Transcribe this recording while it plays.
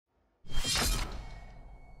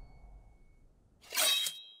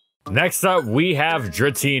Next up, we have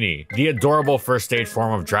Dratini, the adorable first stage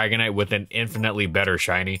form of Dragonite with an infinitely better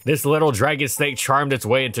shiny. This little dragon snake charmed its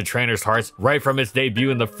way into trainers' hearts right from its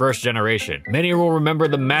debut in the first generation. Many will remember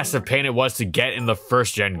the massive pain it was to get in the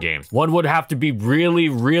first gen games. One would have to be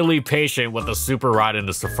really patient with a super rod in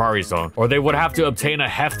the Safari Zone, or they would have to obtain a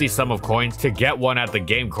hefty sum of coins to get one at the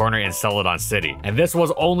game corner in Celadon City. And this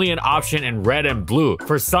was only an option in red and blue.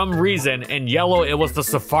 For some reason, in yellow it was the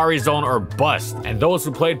Safari Zone or bust. And those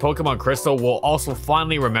who played Pokemon Crystal will also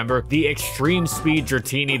fondly remember the extreme speed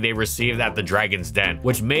Dratini they received at the Dragon's Den,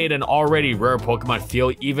 which made an already rare Pokemon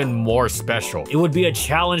feel even more special. It would be a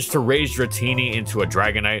challenge to raise Dratini into a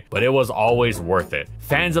Dragonite, but it was always worth it.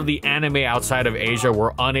 Fans of the anime outside of Asia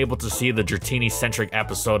were unable to see the Dratini-centric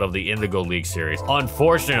episode of the Indigo League series,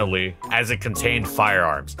 unfortunately, as it contained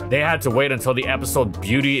firearms. They had to wait until the episode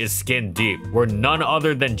Beauty is Skin Deep, where none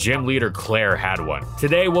other than gym leader Claire had one.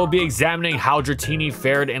 Today, we'll be examining how Dratini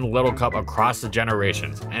fared in Little Cup across the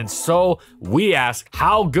generations. And so, we ask,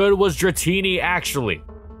 how good was Dratini actually?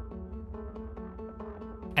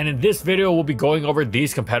 And in this video, we'll be going over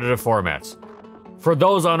these competitive formats. For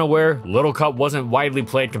those unaware, Little Cup wasn't widely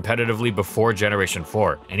played competitively before Generation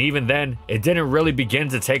 4, and even then, it didn't really begin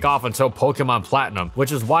to take off until Pokemon Platinum,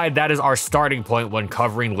 which is why that is our starting point when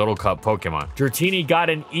covering Little Cup Pokemon. Dratini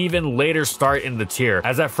got an even later start in the tier,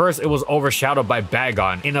 as at first it was overshadowed by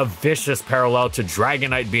Bagon in a vicious parallel to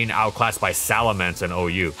Dragonite being outclassed by Salamence and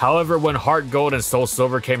OU. However, when Heart Gold and Soul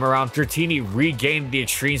Silver came around, Dratini regained the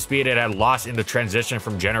extreme speed it had lost in the transition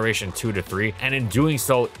from Generation 2 to 3, and in doing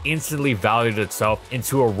so, instantly valued itself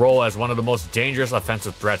into a role as one of the most dangerous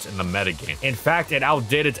offensive threats in the metagame. In fact, it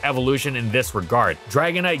outdid its evolution in this regard.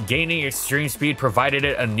 Dragonite gaining extreme speed provided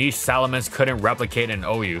it a niche Salamence couldn't replicate in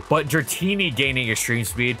OU, but Dratini gaining extreme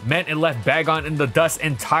speed meant it left Bagon in the dust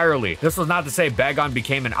entirely. This was not to say Bagon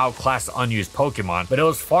became an outclassed, unused Pokemon, but it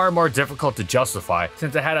was far more difficult to justify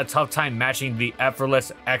since it had a tough time matching the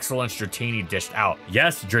effortless excellence Dratini dished out.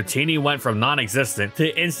 Yes, Dratini went from non-existent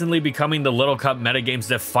to instantly becoming the Little Cup metagame's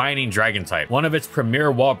defining Dragon type, one of its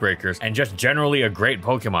premier wall breakers, and just generally a great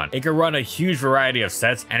Pokemon. It could run a huge variety of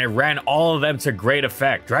sets, and it ran all of them to great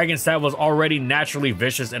effect. Dragon Stab was already naturally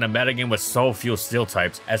vicious in a metagame with so few steel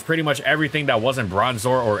types, as pretty much everything that wasn't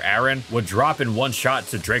Bronzor or Aaron would drop in one shot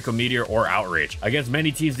to Draco Meteor or Outrage. Against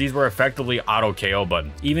many teams, these were effectively auto KO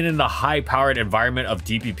buttons. Even in the high-powered environment of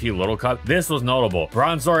DPP Little Cup, this was notable.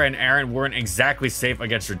 Bronzor and Aaron weren't exactly safe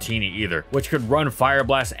against Dratini either, which could run Fire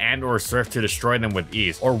Blast and or Surf to destroy them with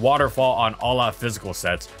ease, or Waterfall on all-out physical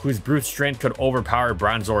sets, whose brute strength could overpower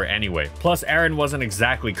Bronzor anyway. Plus, Aaron wasn't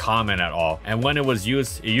exactly common at all, and when it was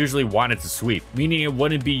used, it usually wanted to sweep, meaning it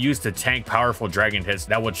wouldn't be used to tank powerful dragon hits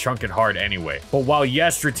that would chunk it hard anyway. But while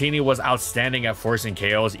yes, Dratini was outstanding at forcing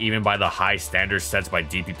KOs even by the high standard sets by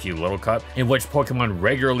DPP Little Cup, in which Pokemon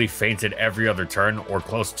regularly fainted every other turn or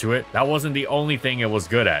close to it, that wasn't the only thing it was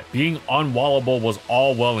good at. Being unwallable was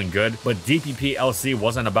all well and good, but DPP LC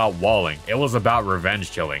wasn't about walling, it was about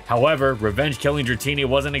revenge killing. However, revenge killing Dratini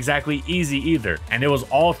wasn't exactly easy either, and it was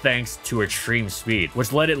all thanks to extreme speed,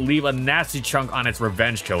 which let it leave a nasty chunk on its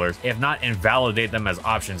revenge killers, if not invalidate them as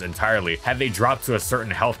options entirely had they dropped to a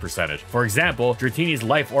certain health percentage. For example, Dratini's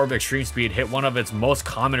Life Orb extreme speed hit one of its most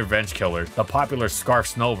common revenge killers, the popular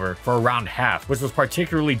Scarf Snover, for around half, which was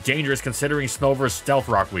particularly dangerous considering Snover's Stealth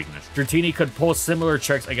Rock weakness. Dratini could pull similar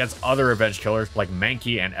tricks against other revenge killers like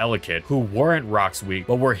Mankey and Elekid, who weren't Rock's weak,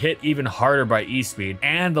 but were hit even harder by E-Speed,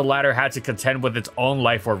 and the latter had to contend with its own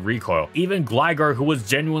Life Orb recoil. Even Gligar, who was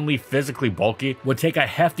genuinely physically bulky, would take a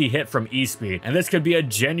hefty hit from E-Speed, and this could be a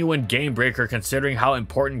genuine game breaker considering how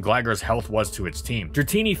important Gligar's health was to its team.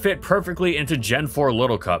 Dratini fit perfectly into Gen 4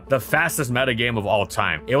 Little Cup, the fastest metagame of all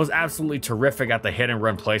time. It was absolutely terrific at the hit and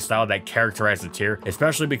run playstyle that characterized the tier,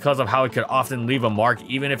 especially because of how it could often leave a mark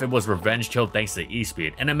even if it was revenge killed thanks to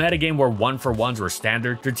E-Speed. In a metagame where 1-for-1s were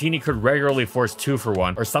standard, Dratini could regularly force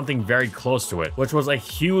 2-for-1 or something very close to it, which was a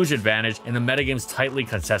huge advantage in the metagame's tightly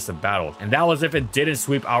contested battles. And that was if it didn't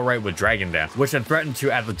sweep outright with Dragon Dance, which it threatened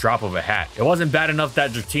to at the drop of a hat. It wasn't bad enough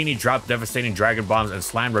that Dratini dropped devastating Dragon Bombs and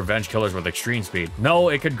slammed revenge killers with extreme speed. No,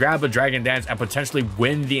 it could grab a Dragon Dance and potentially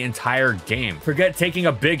win the entire game. Forget taking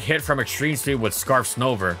a big hit from extreme speed with Scarf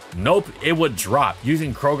Snover. Nope, it would drop.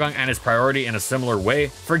 Using Krogon and his priority in a similar way,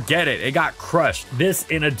 forget it, it got crushed. This,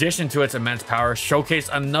 in addition to its immense power, showcased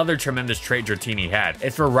another tremendous trait Dratini had,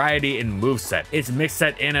 its variety in moveset. Its mix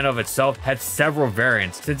set in and of itself had several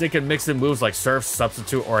variants since it could mix in moves like Surf,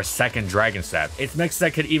 Substitute, or a second Dragon Stab. Its mix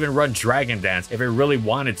set could even run Dragon Dance if it really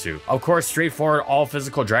wanted to. Of course, straightforward all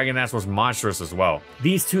physical Dragon Dance was monstrous as well.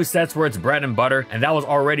 These two sets were its bread and butter, and that was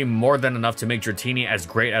already more than enough to make Dratini as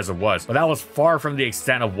great as it was, but that was far from the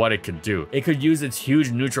extent of what it could do. It could use its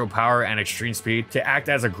huge neutral power and extreme speed to act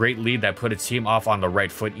as a great lead that put its team off on the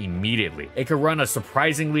right foot immediately. It could run a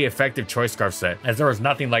surprisingly effective Choice Scarf set, as there was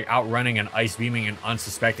nothing like outrunning and ice beaming an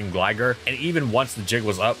unsuspecting Gligar, and even once the jig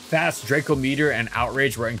was up, fast Draco Meteor and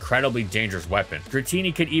Outrage were incredibly dangerous weapons.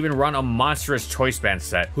 Dratini could even run a monstrous Choice Band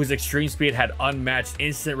set, whose extreme speed had unmatched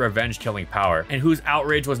instant revenge killing power, and whose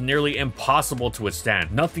Outrage was nearly impossible to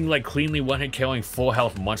withstand. Nothing like cleanly one-hit killing full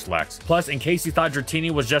health Munchlax. Plus, in case you thought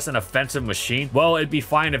Dratini was just an offensive machine, well, it'd be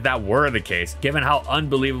fine if that were the case, given how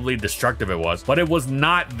unbelievably destructive it was, but it was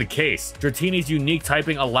not the case. Dratini's unique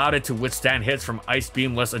typing allowed it to withstand hits from Ice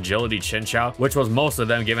Beam-less agility Chinchou, which was most of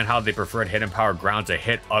them given how they preferred Hidden Power Ground to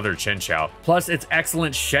hit other Chinchou. Plus, its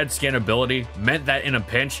excellent Shed Skin ability meant that in a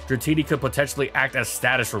pinch, Dratini could potentially act as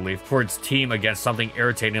status relief for its team against something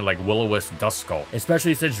irritating like Will-O-Wisp Duskull,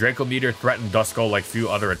 especially since Draco Meteor threatened Duskull like few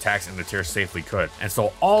other attacks in the tier safely could. And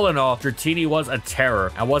so all in all, Dratini was a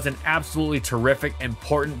terror and was an absolutely terrific,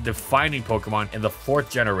 important, defining Pokemon in the 4th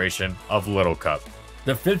generation of Little Cup.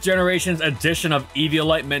 The 5th generation's addition of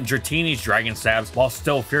Eviolite meant Dratini's Dragon Stabs, while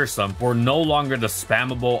still fearsome, were no longer the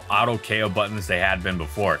spammable auto KO buttons they had been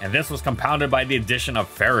before, and this was compounded by the addition of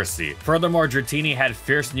Ferroseed. Furthermore, Dratini had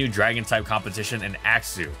fierce new Dragon type competition in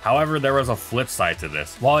Axew. However, there was a flip side to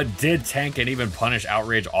this. While it did tank and even punish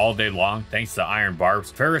Outrage all day long thanks to Iron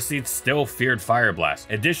Barbs, Ferroseed still feared Fire Blast.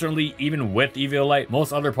 Additionally, even with Eviolite,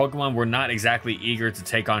 most other Pokemon were not exactly eager to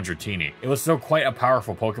take on Dratini. It was still quite a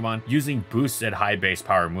powerful Pokemon, using boosted high base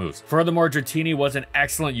power moves. Furthermore, Dratini was an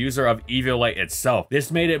excellent user of Eviolite itself. This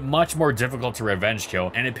made it much more difficult to revenge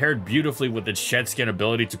kill, and it paired beautifully with its Shed Skin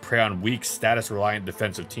ability to prey on weak, status-reliant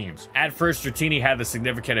defensive teams. At first, Dratini had the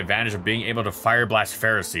significant advantage of being able to Fire Blast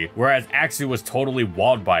Ferroseed, whereas Axew was totally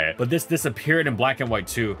walled by it, but this disappeared in Black and White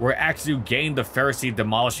 2, where Axew gained the Ferroseed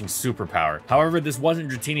demolishing superpower. However, this wasn't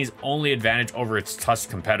Dratini's only advantage over its Tusk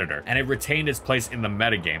competitor, and it retained its place in the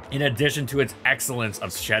metagame. In addition to its excellence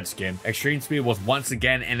of Shed Skin, Extreme Speed was once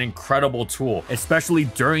again an incredible tool, especially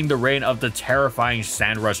during the reign of the terrifying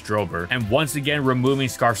Sandrush Drover, and once again removing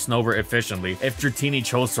Scarf Snover efficiently if Dratini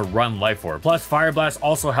chose to run Life Orb. Plus, Fire Blast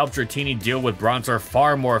also helped Dratini deal with Bronzor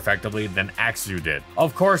far more effectively than Axew did.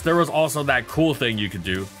 Of course, there was also that cool thing you could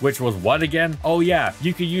do, which was what again? Oh yeah,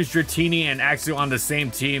 you could use Dratini and Axew on the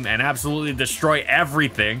same team and absolutely destroy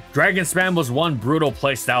everything. Dragon Spam was one brutal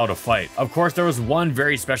playstyle to fight. Of course, there was one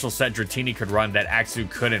very special set Dratini could run that Axew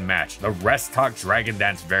couldn't match, the Rest Talk Dragon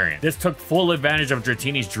Dance variant. This took full advantage of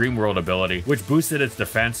Dratini's Dream World ability, which boosted its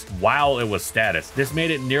defense while it was status. This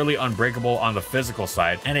made it nearly unbreakable on the physical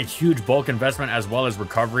side, and a huge bulk investment as well as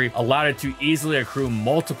recovery allowed it to easily accrue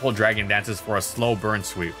multiple Dragon Dances for a slow burn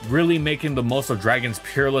sweep, really making the most of Dragon's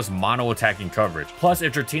peerless mono-attacking coverage. Plus,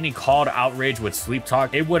 if Dratini called Outrage with Sleep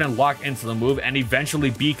Talk, it wouldn't lock into the move and eventually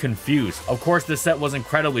be confused. Of course, this set was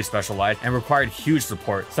incredibly specialized and required huge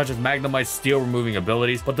support, such as Magnemite's steel removing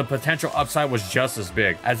abilities, but the potential upside was just as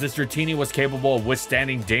big, as this Dratini was capable of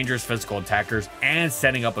withstanding dangerous physical attackers and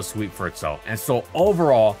setting up a sweep for itself. And so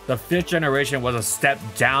overall, the 5th generation was a step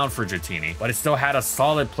down for Dratini, but it still had a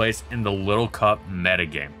solid place in the Little Cup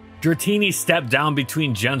metagame. Dratini's step down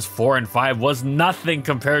between Gens 4 and 5 was nothing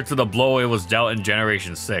compared to the blow it was dealt in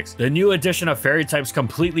Generation 6. The new addition of Fairy types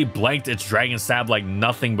completely blanked its Dragon Stab like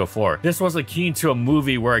nothing before. This was akin to a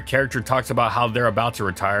movie where a character talks about how they're about to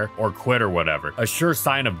retire or quit or whatever, a sure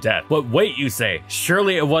sign of death. But wait, you say,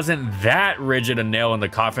 surely it wasn't that rigid a nail in the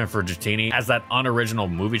coffin for Dratini as that unoriginal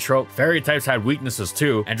movie trope? Fairy types had weaknesses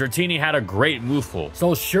too, and Dratini had a great move pool.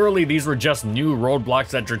 So surely these were just new roadblocks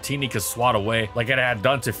that Dratini could swat away like it had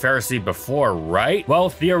done to Fairy before, right? Well,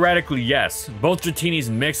 theoretically, yes. Both Dratini's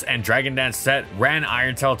Mix and Dragon Dance set ran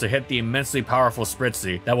Iron Tail to hit the immensely powerful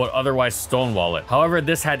Spritzee that would otherwise stonewall it. However,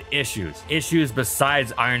 this had issues. Issues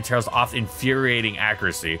besides Iron Tail's oft infuriating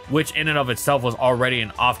accuracy, which in and of itself was already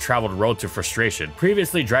an off-traveled road to frustration.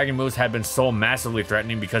 Previously, Dragon moves had been so massively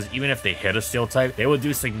threatening because even if they hit a Steel type, they would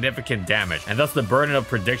do significant damage, and thus the burden of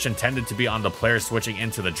prediction tended to be on the player switching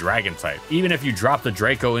into the Dragon type. Even if you dropped the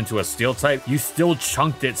Draco into a Steel type, you still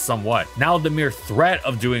chunked it somewhat. Now the mere threat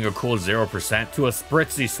of doing a cool 0% to a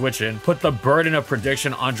Sprites switch-in put the burden of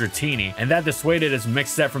prediction on Dratini, and that dissuaded his mix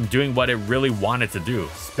set from doing what it really wanted to do,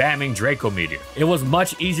 spamming Draco Meteor. It was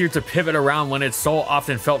much easier to pivot around when it so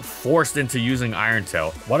often felt forced into using Iron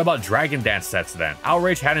Tail. What about Dragon Dance sets then?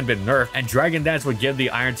 Outrage hadn't been nerfed, and Dragon Dance would give the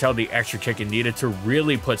Iron Tail the extra kick it needed to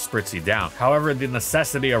really put Sprites down. However, the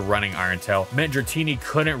necessity of running Iron Tail meant Dratini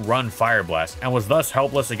couldn't run Fire Blast, and was thus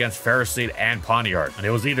helpless against Ferroseed and Pawniard. And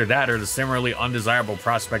it was either that or the similarly undesirable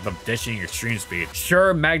prospect of dishing Extreme Speed.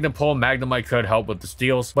 Sure, Magnapole Magnemite could help with the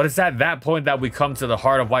steals, but it's at that point that we come to the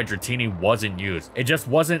heart of why Dratini wasn't used. It just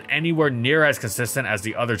wasn't anywhere near as consistent as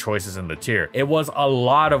the other choices in the tier. It was a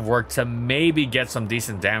lot of work to maybe get some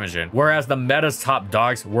decent damage in, whereas the meta's top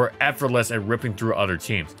dogs were effortless at ripping through other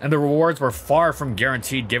teams, and the rewards were far from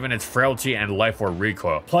guaranteed given its frailty and life or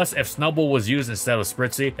recoil. Plus, if Snubbull was used instead of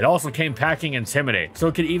Spritzee, it also came packing Intimidate, so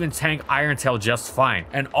it could even tank Iron Tail just fine,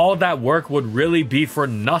 and all that work would really be for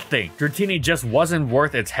nothing. Dratini just wasn't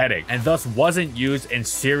worth its headache, and thus wasn't used in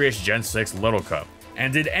serious Gen 6 Little Cup.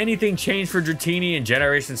 And did anything change for Dratini in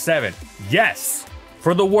Generation 7? Yes!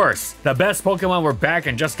 For the worse, the best Pokemon were back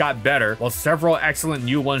and just got better, while several excellent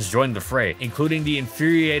new ones joined the fray, including the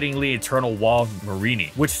infuriatingly Eternal Wall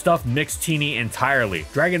Marini, which stuffed Mixtini entirely.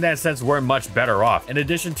 Dragon Dance sets weren't much better off, in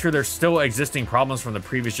addition to their still existing problems from the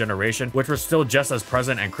previous generation, which were still just as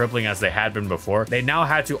present and crippling as they had been before. They now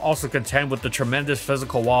had to also contend with the tremendous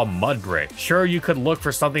physical wall Mudbray. Sure, you could look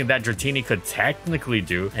for something that Dratini could technically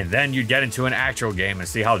do, and then you'd get into an actual game and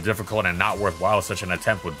see how difficult and not worthwhile such an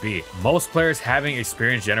attempt would be. Most players having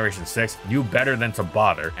experienced Generation 6 knew better than to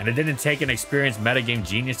bother, and it didn't take an experienced metagame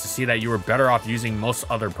genius to see that you were better off using most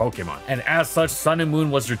other Pokemon. And as such, Sun and Moon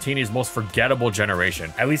was Dratini's most forgettable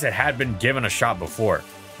generation. At least it had been given a shot before.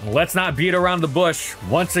 Let's not beat around the bush.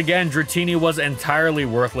 Once again, Dratini was entirely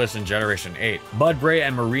worthless in Generation 8. Mudbray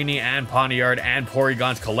and Marini and Pawniard and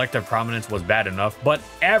Porygon's collective prominence was bad enough, but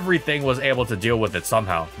everything was able to deal with it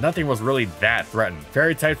somehow. Nothing was really that threatened.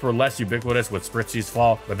 Fairy types were less ubiquitous with Spritzee's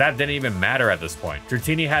fall, but that didn't even matter at this point.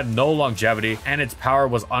 Dratini had no longevity, and its power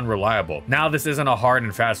was unreliable. Now, this isn't a hard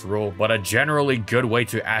and fast rule, but a generally good way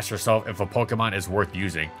to ask yourself if a Pokemon is worth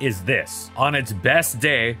using is this. On its best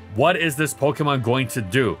day, what is this Pokemon going to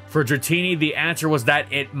do? For Dratini, the answer was that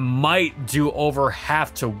it might do over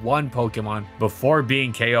half to one Pokemon before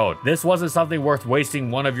being KO'd. This wasn't something worth wasting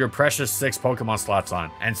one of your precious 6 Pokemon slots on,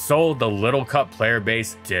 and so the Little Cup player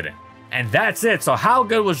base didn't. And that's it. So how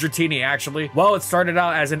good was Dratini actually? Well, it started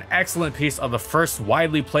out as an excellent piece of the first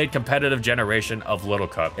widely played competitive generation of Little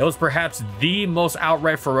Cup. It was perhaps the most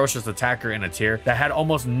outright ferocious attacker in a tier that had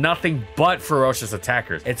almost nothing but ferocious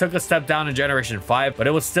attackers. It took a step down in Generation 5, but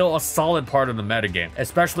it was still a solid part of the metagame,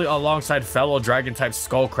 especially alongside fellow Dragon type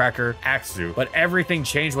Skullcracker, Axew. But everything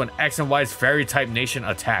changed when X and Y's Fairy type nation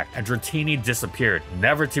attacked, and Dratini disappeared,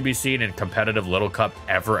 never to be seen in competitive Little Cup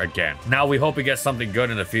ever again. Now we hope we get something good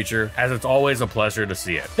in the future, as it's always a pleasure to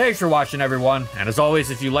see it. Thanks for watching, everyone, and as always,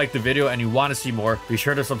 if you liked the video and you want to see more, be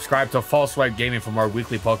sure to subscribe to False Swipe Gaming for more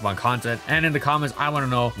weekly Pokemon content, and in the comments, I want to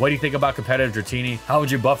know, what do you think about competitive Dratini? How would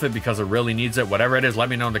you buff it because it really needs it? Whatever it is, let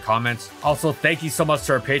me know in the comments. Also, thank you so much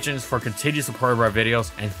to our patrons for continued support of our videos,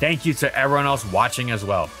 and thank you to everyone else watching as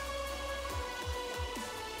well.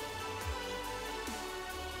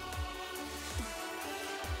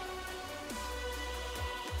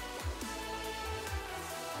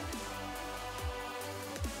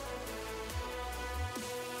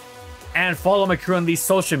 And follow my crew on these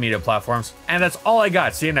social media platforms. And that's all I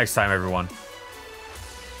got. See you next time, everyone.